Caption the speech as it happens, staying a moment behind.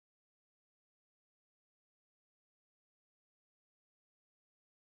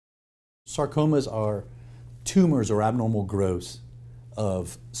Sarcomas are tumors or abnormal growths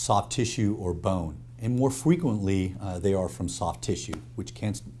of soft tissue or bone. And more frequently, they are from soft tissue, which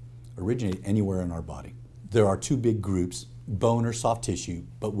can originate anywhere in our body. There are two big groups, bone or soft tissue,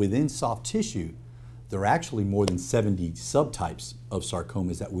 but within soft tissue, there are actually more than 70 subtypes of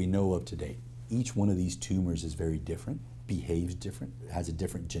sarcomas that we know of to date. Each one of these tumors is very different, behaves different, has a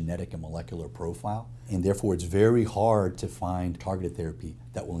different genetic and molecular profile, and therefore it's very hard to find targeted therapy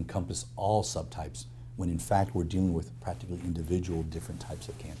that will encompass all subtypes, when in fact we're dealing with practically individual different types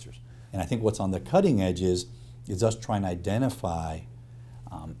of cancers. And I think what's on the cutting edge is us trying to identify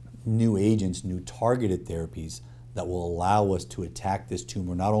new agents, new targeted therapies that will allow us to attack this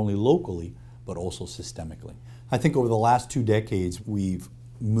tumor not only locally, but also systemically. I think over the last 2 decades, we've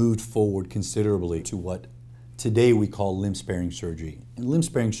moved forward considerably to what today we call limb-sparing surgery. And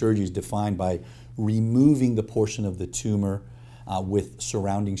limb-sparing surgery is defined by removing the portion of the tumor with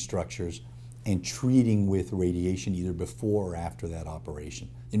surrounding structures and treating with radiation either before or after that operation.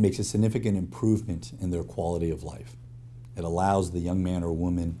 It makes a significant improvement in their quality of life. It allows the young man or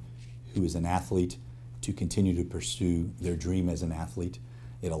woman who is an athlete to continue to pursue their dream as an athlete.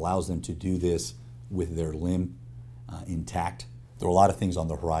 It allows them to do this with their limb intact. There are a lot of things on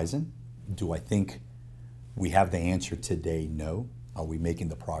the horizon. Do I think we have the answer today? No. Are we making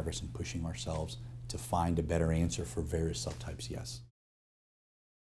the progress and pushing ourselves to find a better answer for various subtypes? Yes.